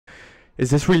Is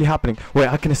this really happening? Wait,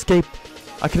 I can escape.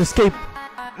 I can escape.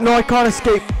 No, I can't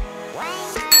escape.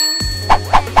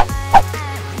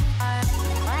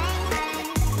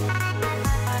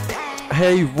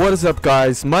 Hey, what is up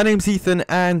guys? My name's Ethan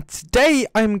and today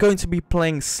I'm going to be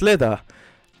playing Slither.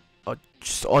 I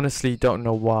just honestly don't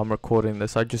know why I'm recording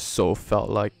this. I just sort of felt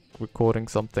like recording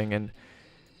something and...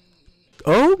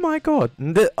 Oh my god.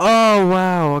 Oh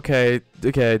wow, okay.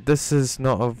 Okay, this is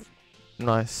not a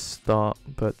nice start,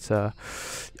 but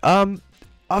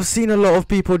I've seen a lot of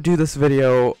people do this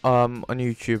video on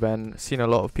YouTube and seen a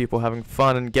lot of people having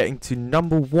fun and getting to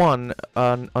 #1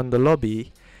 on the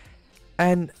lobby.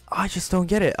 And I just don't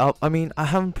get it. I mean, I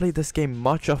haven't played this game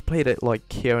much. I've played it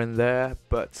like here and there,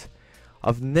 but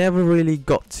I've never really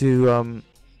got to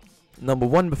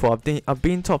 #1 before. I've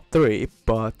been top 3,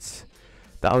 but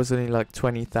that was only like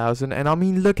 20,000. And I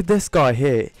mean, look at this guy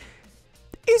here.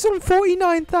 He's on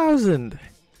 49,000.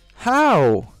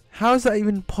 How? How is that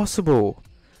even possible?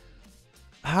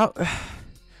 How?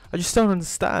 I just don't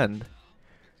understand.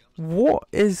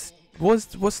 What's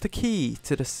the key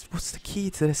to this? What's the key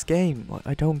to this game?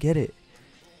 I don't get it.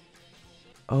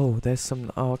 Oh, there's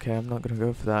some. Oh, okay, I'm not gonna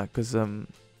go for that because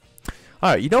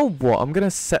Alright, you know what? I'm gonna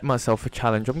set myself a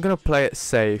challenge. I'm gonna play it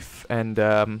safe, and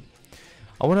I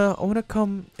wanna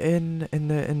come in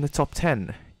the top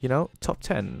 10. You know, top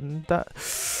 10. That.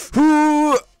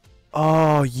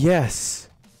 Oh yes.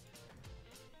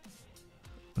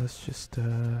 Let's just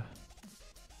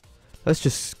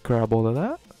grab all of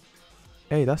that.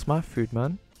 Hey, that's my food,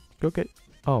 man. Go get...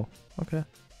 Oh, okay.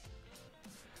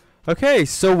 Okay,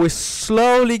 so we're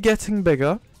slowly getting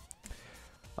bigger.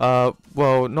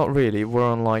 Well, not really. We're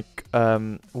on like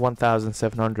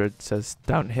 1,700, says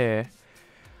down here.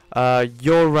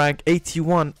 Your rank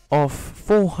 81 of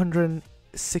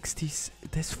 460...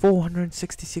 There's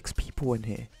 466 people in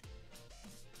here.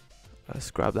 Let's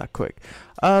grab that quick.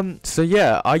 So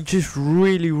yeah, I just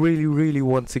really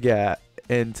want to get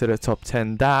into the top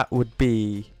 10. That would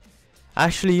be...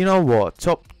 Actually, you know what?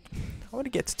 I want to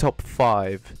get to top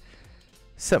 5.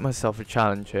 Set myself a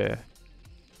challenge here.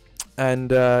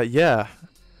 And yeah,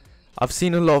 I've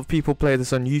seen a lot of people play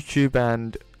this on YouTube,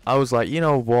 and I was like, you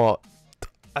know what?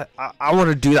 I want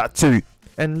to do that too.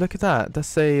 And look at that.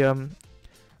 That's a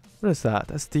what is that?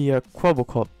 That's the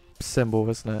Quabblecop symbol,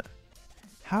 isn't it?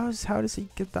 How does he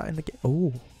get that in the game?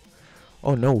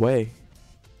 Oh no way.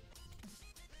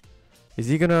 Is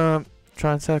he gonna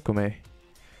try and circle me?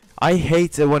 I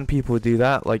hate it when people do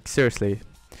that, like seriously.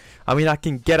 I mean, I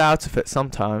can get out of it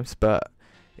sometimes, but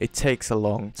it takes a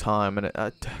long time and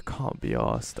I can't be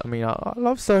asked. I mean, I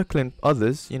love circling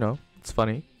others, you know, it's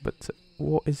funny, but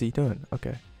what is he doing?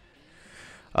 Okay.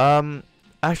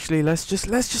 Actually, let's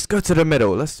just go to the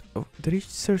middle. Oh, did he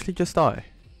seriously just die?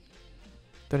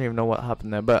 Don't even know what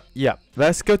happened there, but yeah,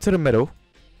 let's go to the middle,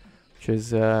 which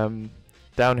is down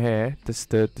here. This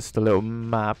the little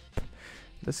map.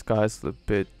 This guy's a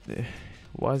bit.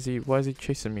 Why is he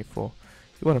chasing me for?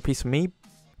 You want a piece of me? You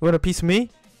want a piece of me?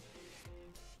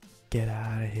 Get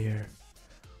out of here!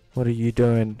 What are you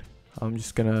doing? I'm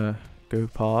just gonna go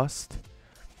past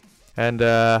and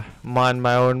mind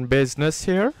my own business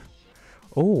here.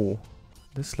 Oh,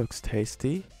 this looks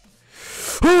tasty.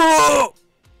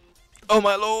 Oh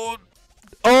my lord!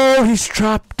 Oh, he's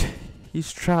trapped!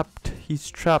 He's trapped! He's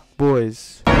trapped,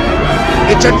 boys!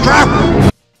 It's a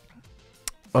trap!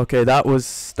 Okay, that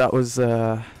was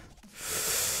a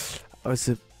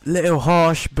little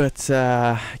harsh, but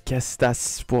I guess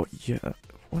that's what you...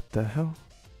 What the hell?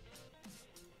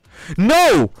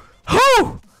 No!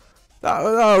 Oh!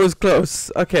 That was close.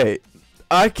 Okay,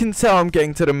 I can tell I'm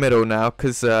getting to the middle now,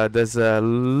 because there's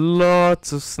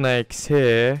lots of snakes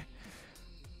here.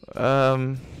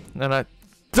 And I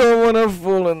don't want to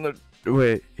fall in the...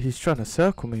 Wait, he's trying to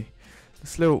circle me.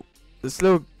 This little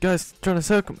guy's trying to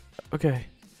circle me. Okay.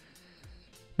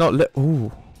 Not let... Ooh.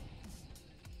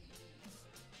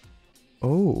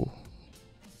 Oh.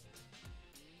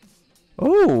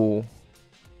 Oh.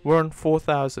 We're on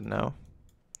 4,000 now.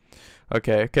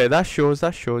 Okay, that shows.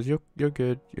 You're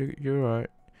good. You're right.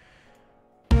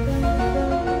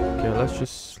 Okay, let's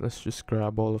just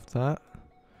grab all of that.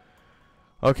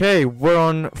 Okay, we're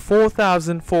on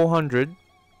 4,400.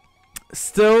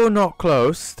 Still not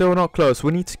close.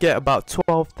 We need to get about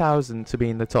 12,000 to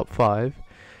be in the top 5.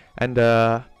 And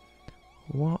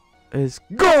what is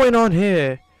going on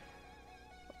here?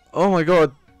 Oh my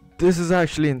god, this is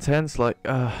actually intense. Like,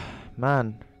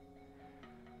 man,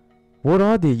 what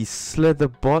are these Slither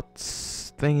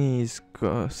bots thingies?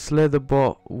 Slither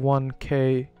bot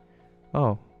 1k.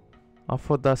 Oh, I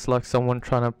thought that's like someone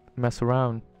trying to mess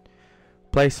around.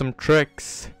 Play some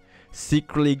tricks.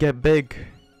 Secretly get big.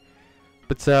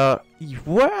 But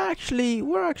we're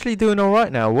actually doing all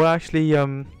right now. We're actually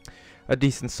a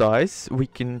decent size. We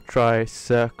can try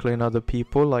circling other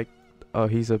people. Like, oh,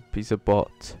 he's a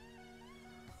bot.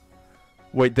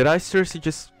 Wait, did I seriously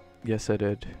just? Yes, I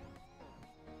did.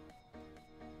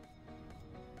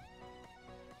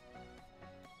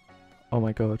 Oh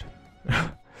my god.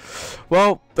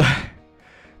 Well,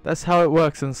 that's how it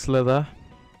works in Slither.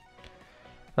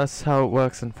 That's how it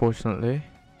works, unfortunately.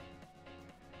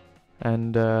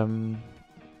 And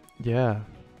yeah.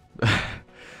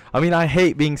 I mean, I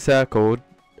hate being circled,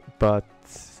 but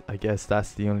I guess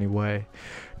that's the only way.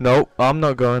 No, I'm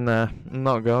not going there. I'm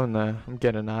not going there. I'm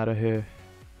getting out of here.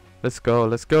 Let's go.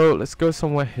 Let's go. Let's go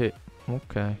somewhere here.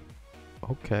 Okay.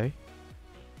 Okay.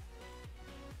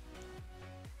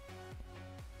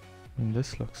 And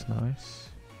this looks nice.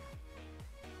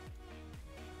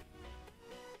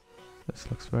 This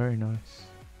looks very nice.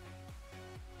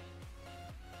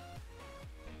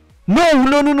 No,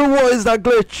 no, no, no! What is that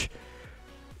glitch?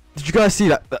 Did you guys see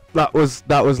that? That was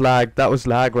lag. That was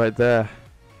lag right there.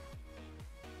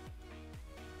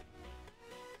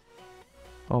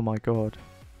 Oh my god.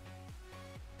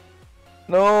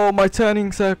 No, my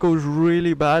turning circle is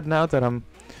really bad now that I'm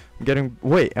getting.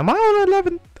 Wait, am I on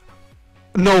 11?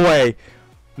 No way.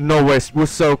 No way. We're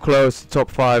so close to top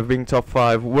 5, being top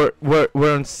 5. We're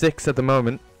on 6 at the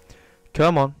moment.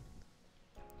 Come on.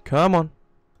 Come on.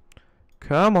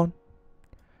 Come on.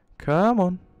 Come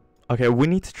on. Okay, we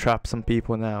need to trap some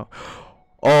people now.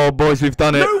 Oh, boys, we've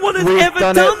done it. No one has ever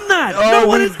done that. Oh, no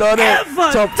one has done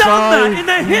ever top done 5. that in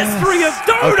the history of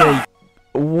Dota. Okay,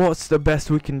 what's the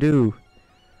best we can do?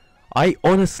 I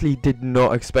honestly did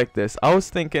not expect this. I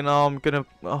was thinking, oh, I'm gonna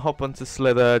hop onto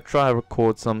Slither, try to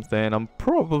record something. I'm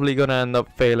probably gonna end up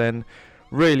failing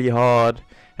really hard,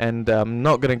 and I'm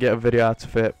not gonna get a video out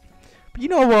of it. But you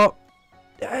know what?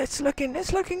 It's looking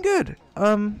good.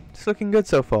 It's looking good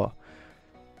so far.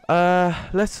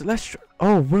 Let's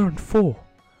oh, we're on 4.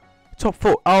 Top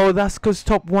 4. Oh, that's because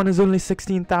top 1 is only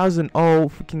 16,000. Oh,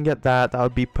 if we can get that, that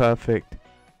would be perfect.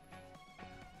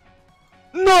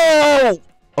 No!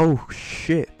 Oh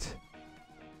shit.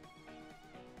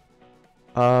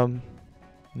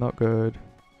 Not good.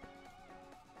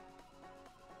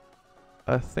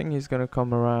 I think he's gonna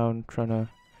come around trying to.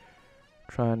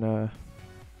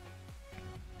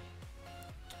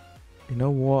 You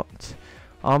know what?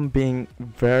 I'm being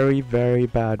very, very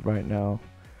bad right now.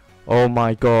 Oh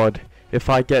my god. If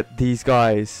I get these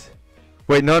guys.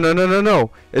 Wait, no, no, no, no,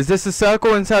 no. Is this a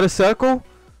circle inside a circle?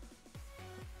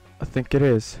 I think it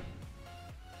is.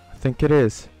 I think it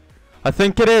is. I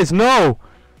think it is. No!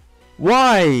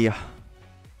 Why?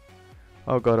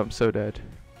 Oh god, I'm so dead.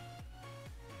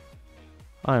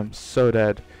 I am so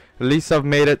dead. At least I've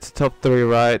made it to top 3,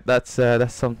 right? That's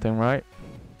something, right?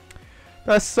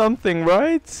 That's something,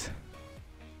 right?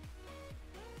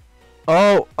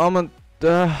 Oh, I'm on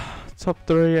top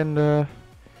 3 and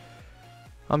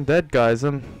I'm dead, guys.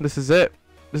 This is it.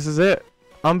 This is it.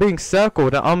 I'm being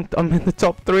circled. I'm in the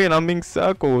top 3 and I'm being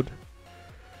circled.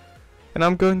 And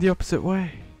I'm going the opposite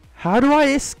way. How do I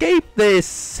escape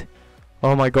this?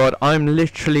 Oh my god, I'm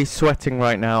literally sweating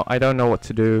right now. I don't know what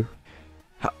to do.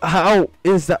 How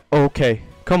is that? Okay,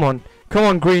 come on. Come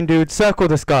on, green dude. Circle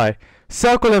this guy.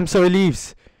 Circle him so he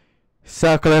leaves.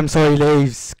 Circle him so he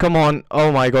leaves. Come on.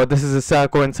 Oh my god, this is a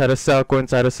circle inside a circle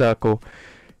inside a circle.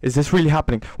 Is this really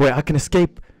happening? Wait, I can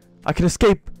escape. I can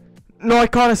escape. No, I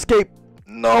can't escape.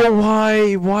 No,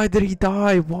 why? Why did he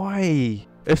die? Why?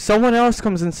 If someone else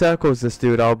comes and circles this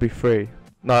dude, I'll be free.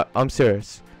 No, I'm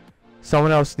serious.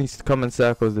 Someone else needs to come and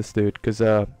circle this dude, because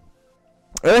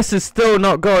this is still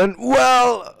not going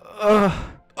well.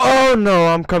 Oh no,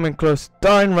 I'm coming close.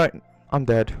 Dying right. I'm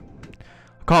dead.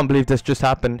 I can't believe this just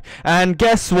happened. And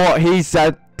guess what? He's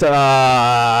at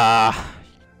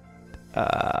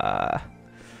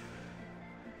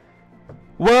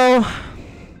well,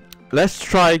 let's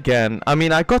try again. I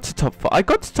mean, I got to top 4. I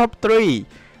got to top 3.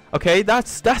 Okay,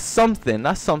 that's something.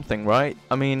 That's something, right?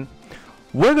 I mean,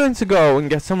 we're going to go and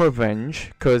get some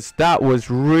revenge, because that was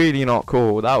really not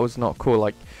cool. That was not cool.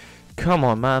 Like, come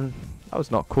on, man. That was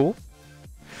not cool.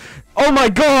 Oh my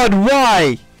god,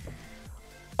 why?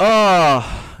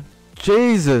 Oh,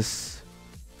 Jesus.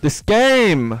 This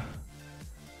game.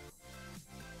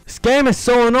 This game is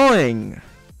so annoying.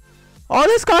 Oh,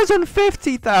 this guy's on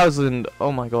 50,000.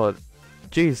 Oh my god.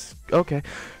 Jeez. Okay.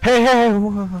 Hey, hey,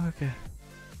 okay.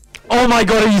 Oh my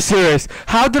god, are you serious?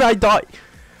 How did I die?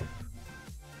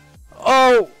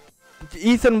 Oh,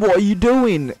 Ethan, what are you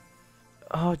doing?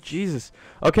 Oh, Jesus.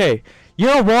 Okay, You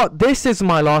know what? This is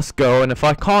my last go, and if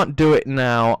I can't do it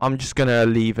now, I'm just gonna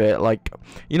leave it. Like,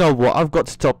 you know what? I've got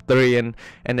to top 3, and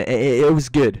it was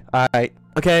good. Alright,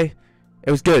 okay? It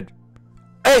was good.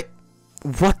 Hey!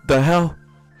 What the hell?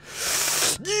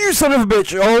 You son of a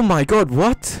bitch! Oh my god,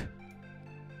 what?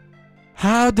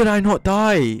 How did I not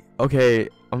die? Okay,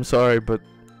 I'm sorry, but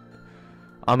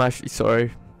I'm actually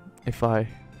sorry if I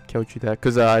killed you there,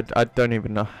 because I don't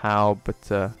even know how,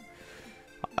 but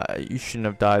you shouldn't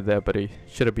have died there, buddy.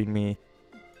 Should have been me.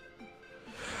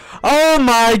 Oh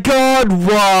my god,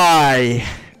 why?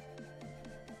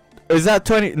 Is that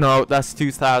 20? No, that's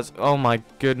 2,000. Oh my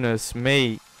goodness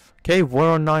me. Okay,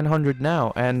 we're on 900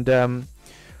 now, and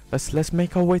let's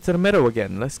make our way to the middle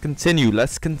again. Let's continue.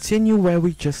 Let's continue where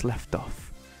we just left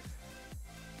off.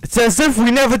 It's as if we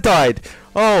never died.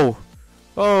 Oh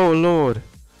lord.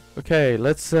 Okay,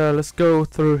 let's go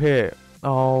through here.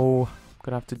 Oh, I'm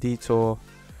gonna have to detour.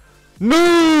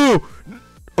 No!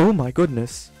 Oh my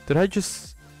goodness. Did I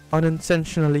just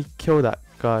unintentionally kill that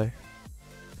guy?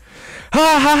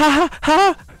 Ha ha ha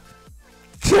ha!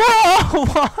 Oh,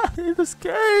 why this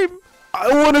game?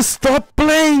 I want to stop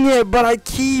playing it, but I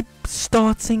keep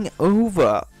starting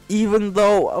over, even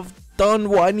though I've done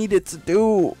what I needed to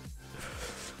do.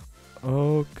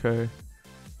 Okay.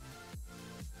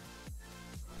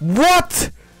 What?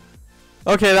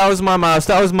 Okay, that was my mouse.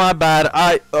 That was my bad.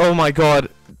 Oh my god.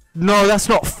 No, that's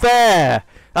not fair.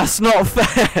 That's not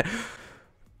fair.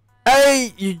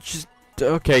 Hey, you just...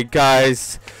 Okay,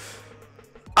 guys.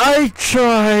 I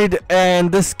tried,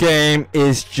 and this game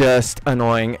is just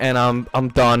annoying, and I'm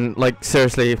done. Like,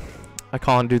 seriously, I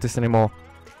can't do this anymore.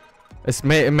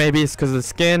 Maybe it's because of the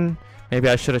skin. Maybe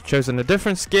I should have chosen a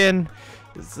different skin.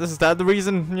 Is that the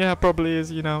reason? Yeah, probably is.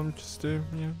 You know, I'm just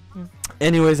yeah.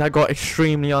 Anyways, I got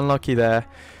extremely unlucky there.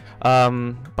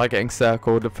 By getting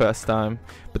circled the first time,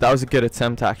 but that was a good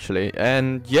attempt actually.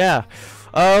 And yeah,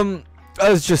 that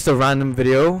was just a random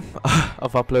video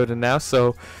I've uploaded now,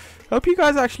 so hope you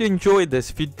guys actually enjoyed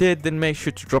this. If you did, then make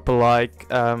sure to drop a like,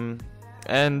 and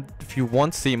if you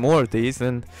want to see more of these,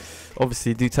 then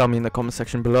obviously do tell me in the comment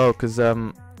section below, because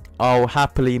I'll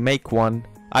happily make one.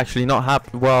 Actually,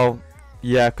 not well,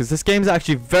 yeah, because this game is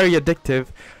actually very addictive,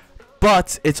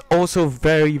 but it's also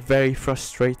very, very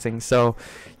frustrating. So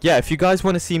yeah, if you guys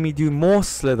want to see me do more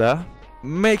Slither,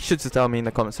 make sure to tell me in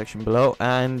the comment section below.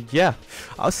 And yeah,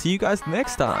 I'll see you guys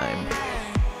next time.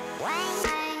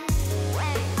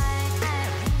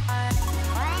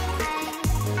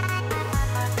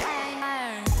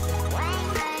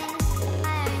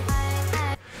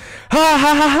 Ha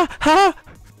ha ha ha ha!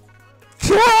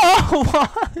 Oh,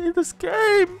 why this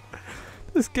game?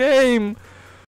 This game.